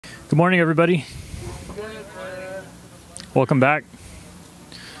Good morning, everybody. Welcome back.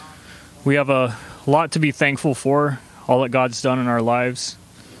 We have a lot to be thankful for, all that God's done in our lives.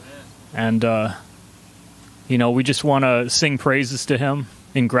 And, we just want to sing praises to Him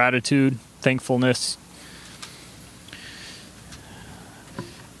in gratitude, thankfulness.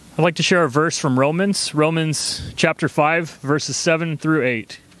 I'd like to share a verse from Romans chapter 5, verses 7 through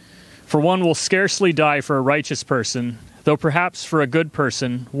 8. For one will scarcely die for a righteous person, though perhaps for a good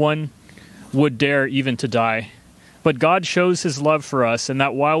person one would dare even to die. But God shows His love for us, and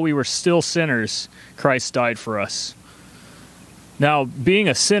that while we were still sinners, Christ died for us. Now, being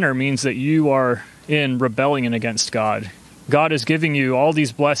a sinner means that you are in rebellion against God. God is giving you all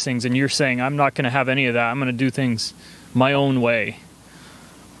these blessings, and you're saying, I'm not going to have any of that. I'm going to do things my own way.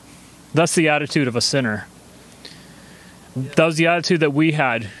 That's the attitude of a sinner. That was the attitude that we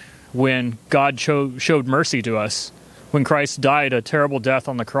had when God showed mercy to us, when Christ died a terrible death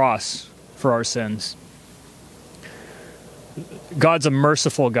on the cross for our sins. God's a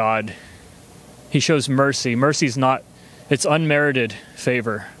merciful God. He shows mercy. Mercy's not, it's unmerited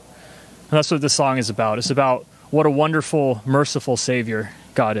favor. And that's what this song is about. It's about what a wonderful, merciful Savior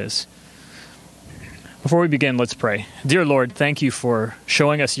God is. Before we begin, let's pray. Dear Lord, thank you for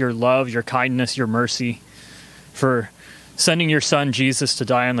showing us your love, your kindness, your mercy, for sending your Son, Jesus, to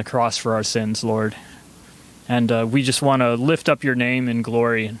die on the cross for our sins, Lord. And we just want to lift up your name in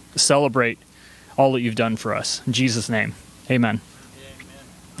glory and celebrate all that you've done for us. In Jesus' name, amen.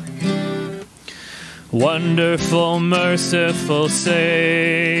 Amen. Wonderful, merciful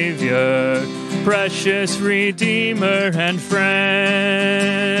Savior, precious Redeemer and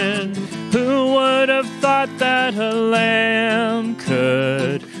friend, who would have thought that a lamb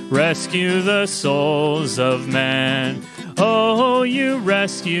could rescue the souls of men? Oh, you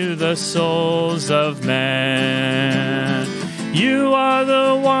rescue the souls of men. You are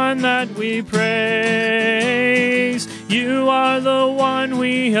the one that we praise. You are the one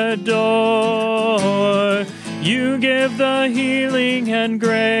we adore. You give the healing and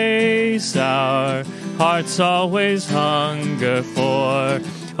grace our hearts always hunger for.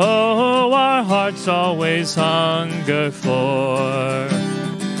 Oh, our hearts always hunger for.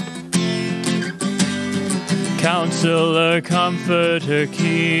 Counselor, Comforter,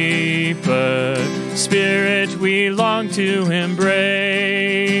 Keeper, Spirit we long to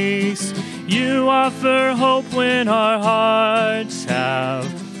embrace. You offer hope when our hearts have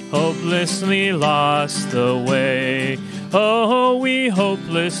hopelessly lost the way. Oh, we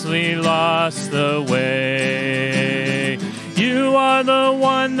hopelessly lost the way. You are the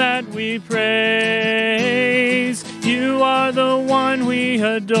one that we praise. You are the one we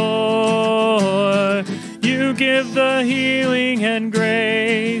adore. You give the healing and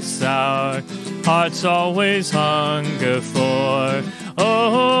grace our hearts always hunger for.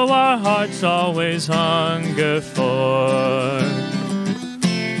 Oh, our hearts always hunger for.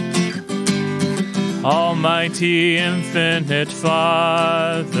 Almighty, infinite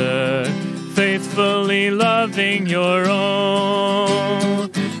Father, faithfully loving your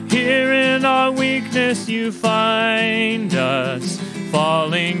own. Here in our weakness you find us,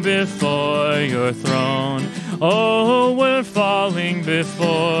 falling before your throne. Oh, we're falling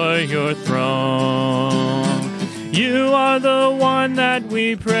before your throne. You are the one that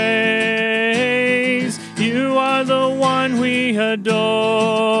we praise. You are the one we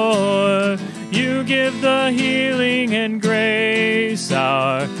adore. You give the healing and grace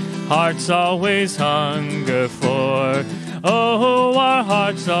our hearts always hunger for. Oh, our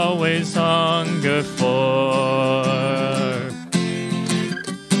hearts always hunger for.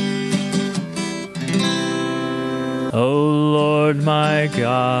 O Lord my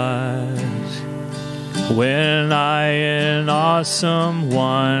God, when I in awesome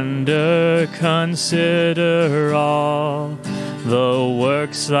wonder consider all the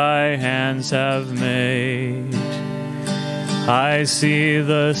works thy hands have made, I see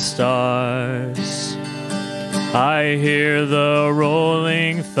the stars, I hear the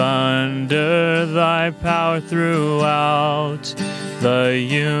rolling thunder, thy power throughout the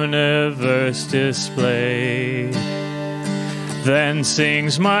universe displayed. Then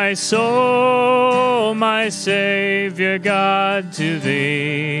sings my soul, my Savior God, to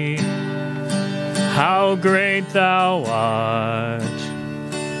thee. How great thou art,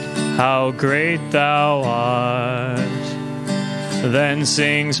 how great thou art. Then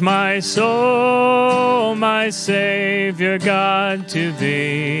sings my soul, my Savior God, to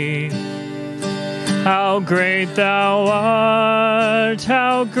thee. How great thou art,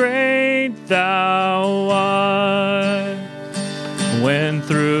 how great thou art. When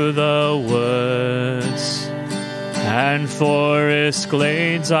through the woods and forest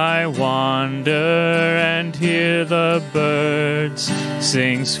glades I wander and hear the birds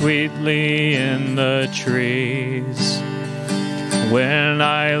sing sweetly in the trees. When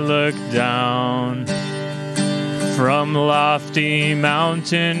I look down from lofty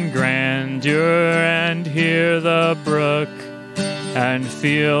mountain grandeur and hear the brook and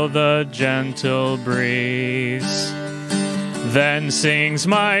feel the gentle breeze, then sings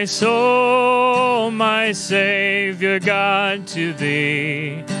my soul, my Savior God, to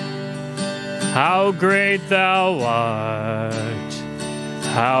thee. How great thou art,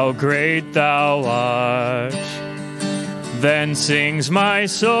 how great thou art. Then sings my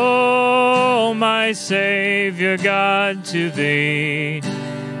soul, my Savior God, to thee.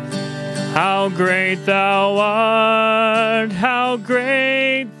 How great thou art, how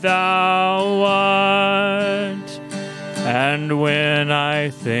great thou art. And when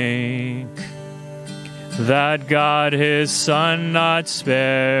I think that God his Son not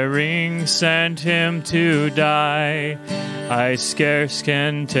sparing sent him to die, I scarce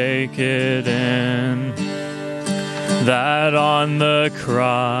can take it in, that on the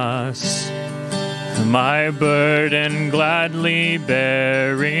cross, my burden gladly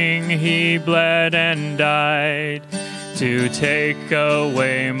bearing, he bled and died to take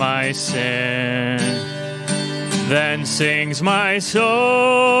away my sin. Then sings my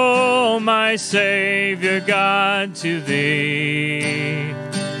soul, my Savior God, to thee.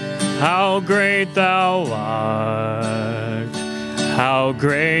 How great thou art, how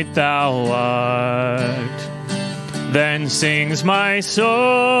great thou art. Then sings my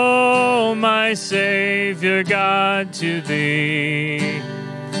soul, my Savior God, to thee.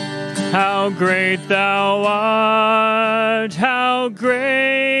 How great thou art, how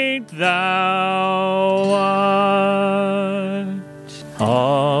great thou art.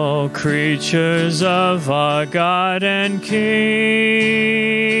 All creatures of our God and King,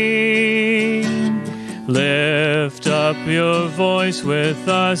 lift up your voice with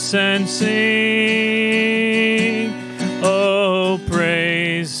us and sing. Oh,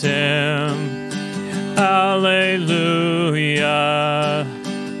 praise him, Alleluia.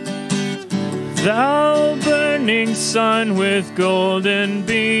 Thou burning sun with golden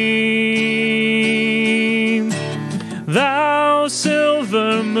beam, thou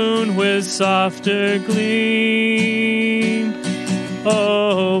silver moon with softer gleam.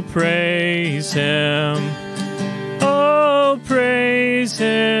 Oh, praise him, oh, praise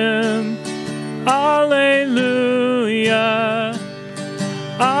him, Alleluia,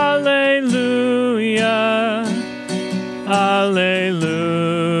 Alleluia, Alleluia.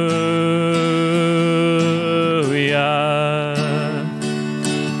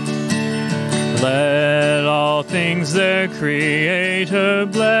 Let all things their Creator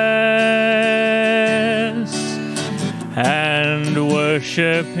bless, and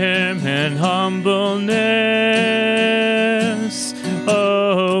worship him in humbleness.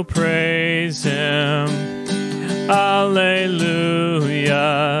 Oh, praise him, Alleluia.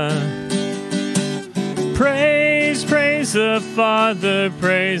 Praise, praise the Father,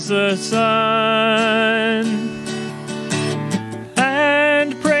 praise the Son,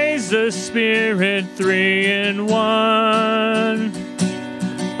 and praise the Spirit, three in one.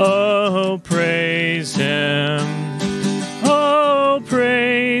 Oh, praise him, oh,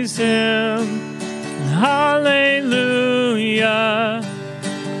 praise him, Hallelujah,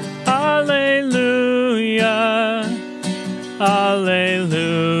 Hallelujah, Hallelujah.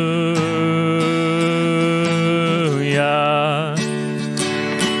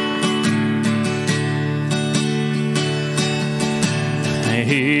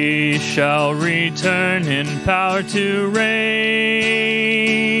 He shall return in power to reign.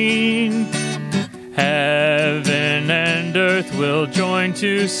 Heaven and earth will join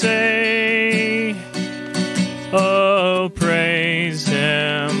to say, oh, praise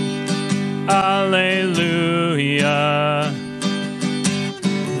him, Alleluia.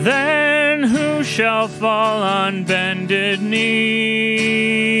 Then who shall fall on bended knee?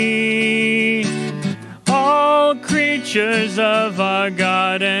 All creatures of our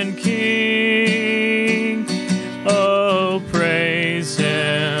God and King. Oh, praise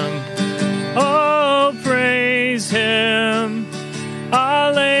him, oh, praise him,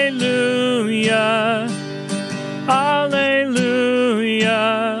 Alleluia, Alleluia,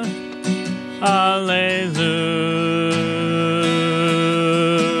 Alleluia.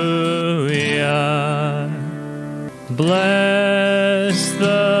 Bless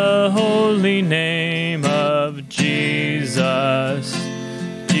the holy name of Jesus,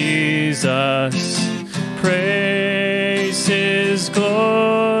 Jesus. Praise his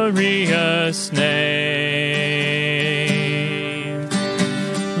glorious name.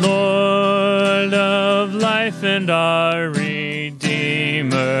 Lord of life and our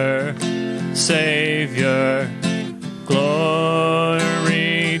Redeemer, Savior,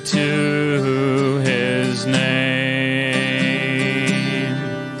 glory to his name.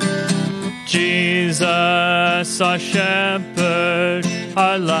 Jesus, our shepherd,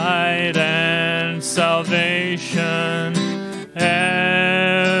 our light and salvation,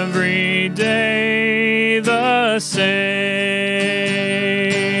 every day the same.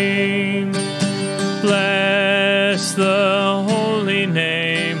 Bless the holy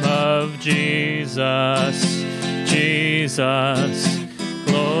name of Jesus, Jesus,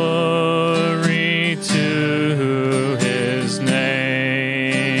 glory to his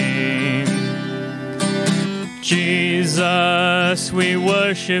name. Jesus, we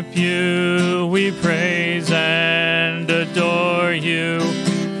worship you, we praise and adore you,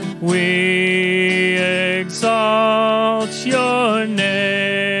 we exalt your name.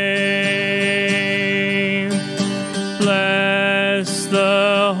 Bless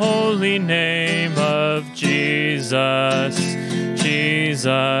the holy name of Jesus,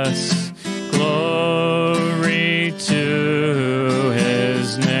 Jesus, glory to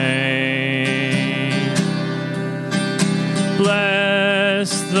his name.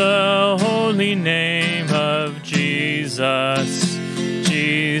 Bless the holy name of Jesus,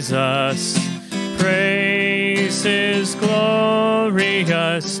 Jesus, praise his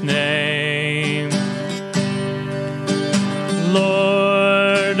glorious name.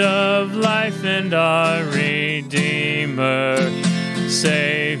 Lord of life and our Redeemer,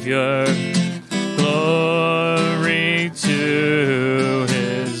 Savior, glory to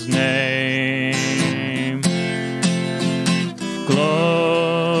his name.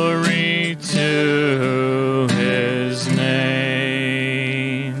 Glory to his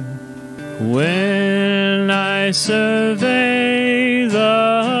name. When I survey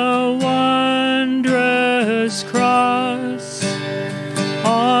the wondrous cross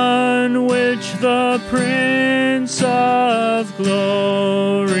on which the Prince of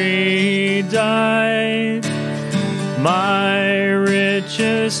Glory died, my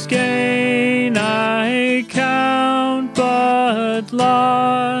richest gain I count but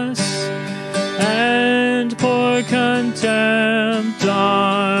loss, and pour contempt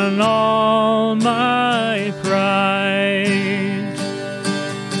on all my pride.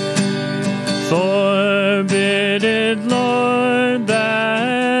 Forbid it, Lord,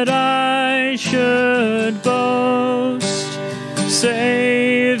 that I should boast,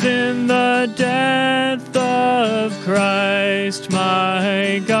 save in the death of Christ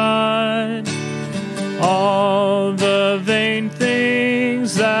my God. All the vain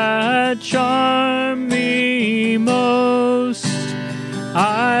things that charm me most,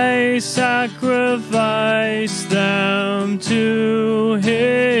 I sacrifice them to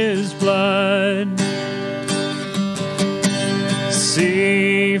his blood.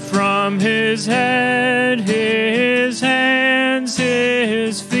 See from his head, his hands,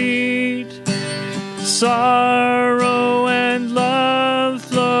 his feet, sorrow and love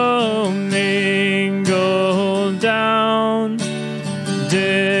flow mingled down.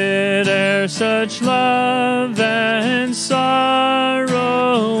 Did e'er such love and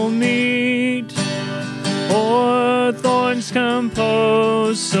sorrow meet, or thorns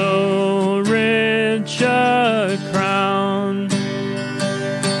compose so rich a crown?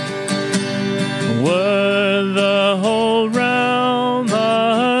 Were the whole realm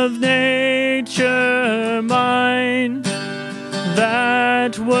of nature mine,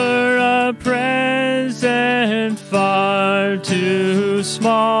 that were a present far too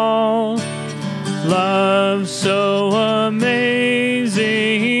small. Love so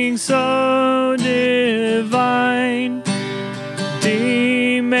amazing, so divine,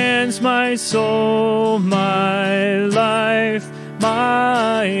 demands my soul, my life,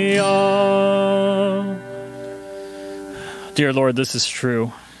 my all. Dear Lord, this is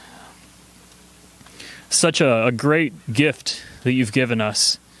true. Such a great gift that you've given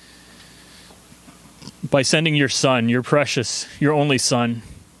us by sending your Son, your precious, your only Son,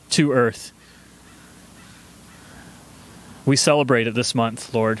 to earth. We celebrate it this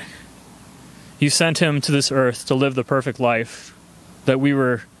month, Lord. You sent him to this earth to live the perfect life that we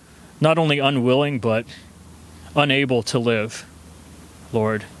were not only unwilling but unable to live,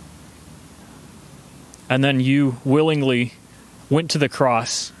 Lord. And then you willingly went to the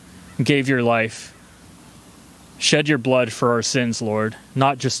cross, gave your life, shed your blood for our sins, Lord.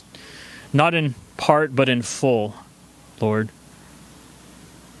 Not in part, but in full, Lord.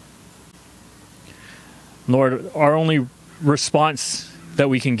 Lord, our only response that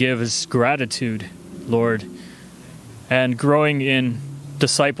we can give is gratitude, Lord, and growing in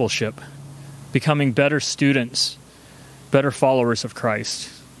discipleship, becoming better students, better followers of Christ.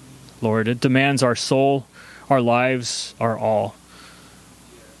 Lord, it demands our soul, our lives, our all.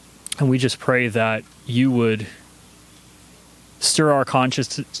 And we just pray that you would stir our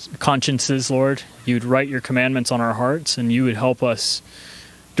consciences, Lord. You'd write your commandments on our hearts, and you would help us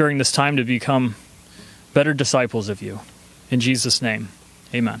during this time to become better disciples of you. In Jesus' name,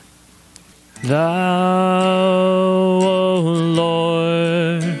 amen. Thou, O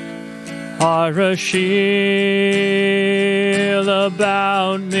Lord, art a shield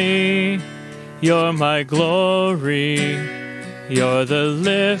about me. You're my glory. You're the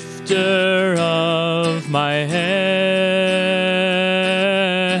lifter of my head.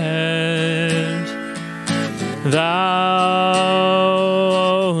 Thou,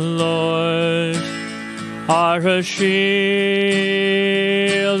 O Lord, art a shield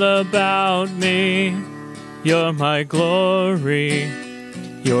about me. You're my glory.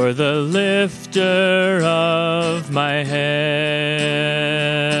 You're the lifter of my head.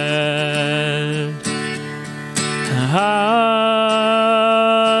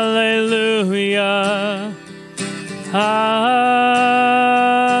 Hallelujah. Hallelujah.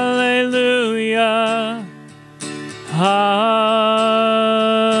 Hallelujah.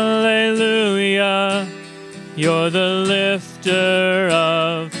 You're the lifter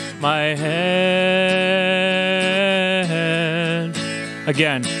of my head.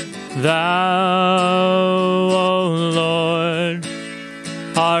 Again. Thou, O Lord,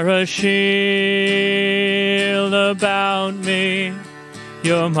 art a shield about me.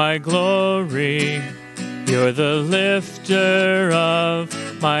 You're my glory. You're the lifter of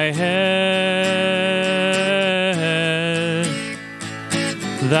my head.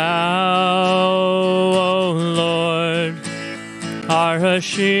 Thou, O Lord, art a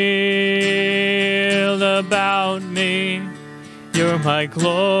shield about me. You're my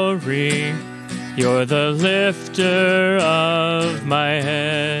glory. You're the lifter of my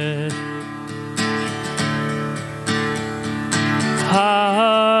head.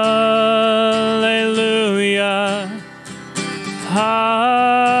 Hallelujah.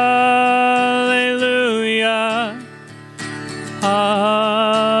 Hallelujah.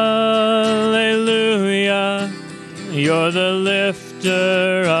 Hallelujah. You're the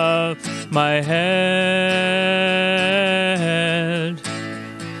lifter of my head.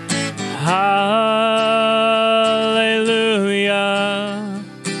 Hallelujah.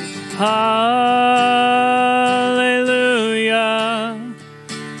 Hallelujah.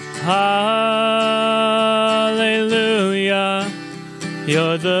 Hallelujah.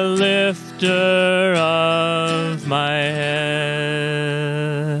 You're the lifter of my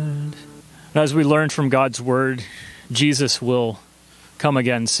head. As we learn from God's word, Jesus will come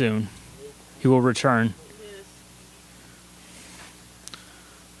again soon. He will return.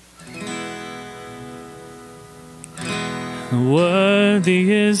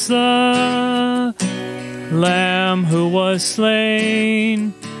 Worthy is the Lamb who was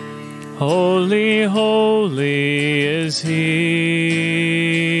slain. Holy, holy is he.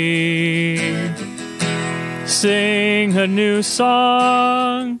 Sing a new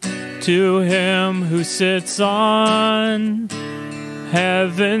song to him who sits on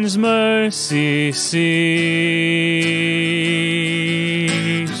heaven's mercy seat.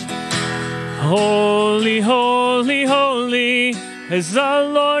 Holy, holy, holy is the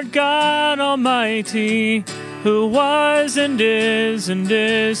Lord God Almighty, who was and is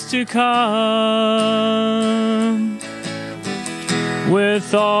to come.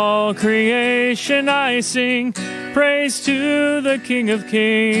 With all creation I sing praise to the King of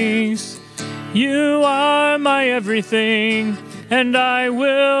Kings. You are my everything, and I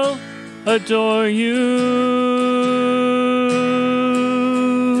will adore you.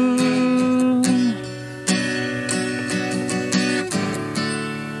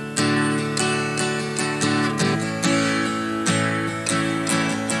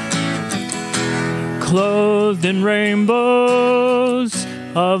 Clothed in rainbows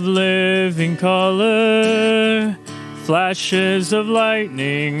of living color, flashes of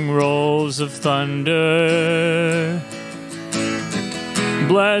lightning, rolls of thunder.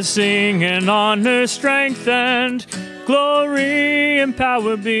 Blessing and honor, strength and glory and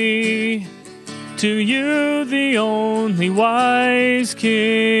power be to you, the only wise King.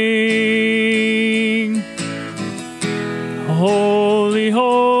 Holy,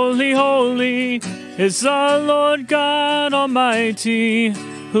 holy, holy is the Lord God Almighty,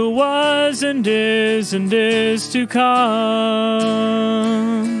 who was and is to come.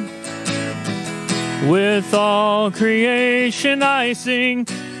 With all creation I sing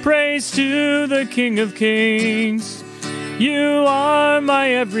praise to the King of Kings. You are my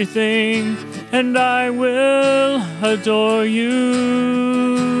everything, and I will adore you.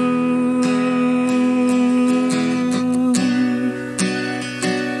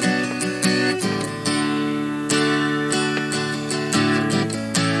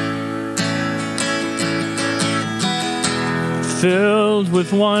 Filled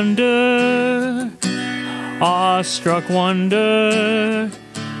with wonder, awestruck wonder,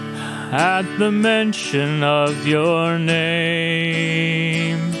 at the mention of your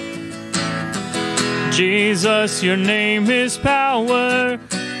name. Jesus, your name is power,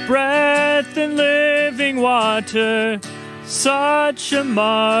 breath and living water, such a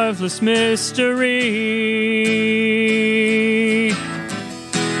marvelous mystery.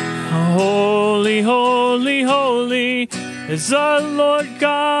 Holy, holy, holy is the Lord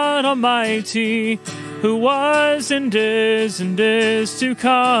God Almighty, who was and is to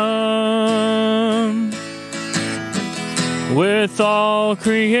come. With all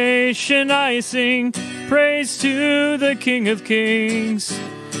creation I sing praise to the King of Kings.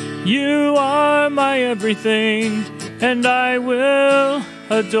 You are my everything, and I will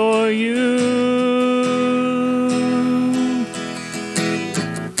adore you.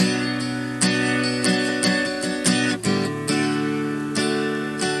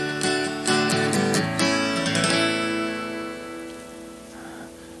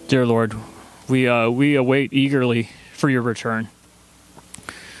 Dear Lord, we await eagerly for your return.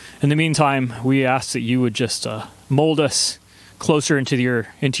 In the meantime, we ask that you would just mold us closer into your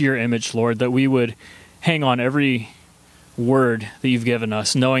image, Lord, that we would hang on every word that you've given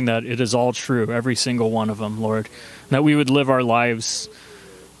us, knowing that it is all true, every single one of them, Lord, and that we would live our lives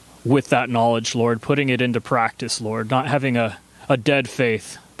with that knowledge, Lord, putting it into practice, Lord, not having a dead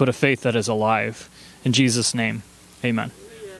faith, but a faith that is alive. In Jesus' name, amen.